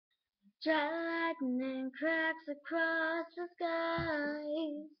Dry lightning cracks across the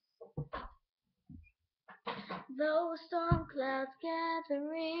skies. Those storm clouds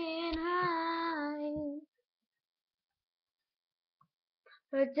gathering high.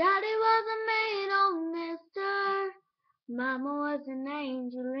 Her daddy was a maid, old mister. Mama was an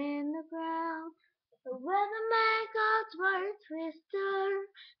angel in the ground. The weatherman God's word twister.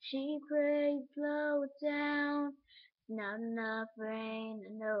 She prayed, slow it down. Not enough rain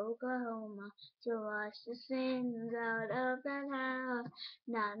in Oklahoma to wash the sins out of that house.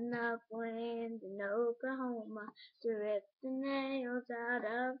 Not enough wind in Oklahoma to rip the nails out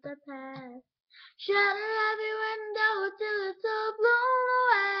of the past. Shatter every window till it's all blown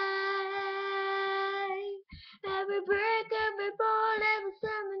away. Every brick, every board, every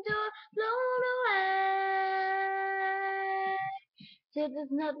sermon door blown away. Till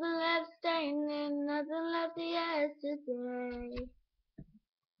there's nothing left standing, nothing left of yesterday.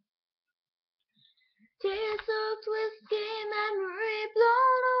 Tear-soaked whiskey memory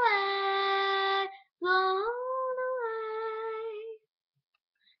blown away, blown away.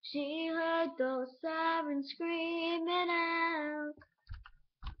 She heard those sirens screaming out.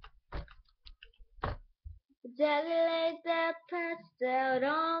 Daddy laid there passed out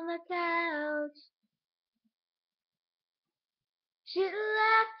on the couch. She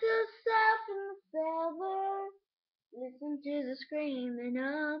locked herself in the cellar, listened to the screaming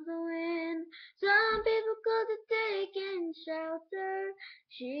of the wind. Some people called it taking shelter.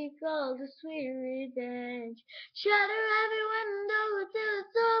 She called it sweet revenge. Shatter every window till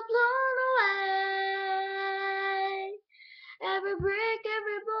it's all blown away. Every brick,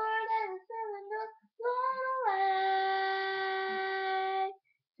 every board, every cylinder blown away.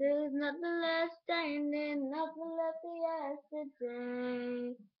 Till there's nothing left standing, nothing left of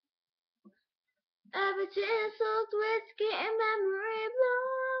yesterday. Every tear-soaked whiskey and memory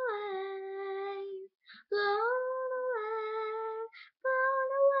blown away, blown away, blown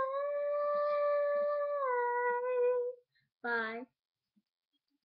away. Bye.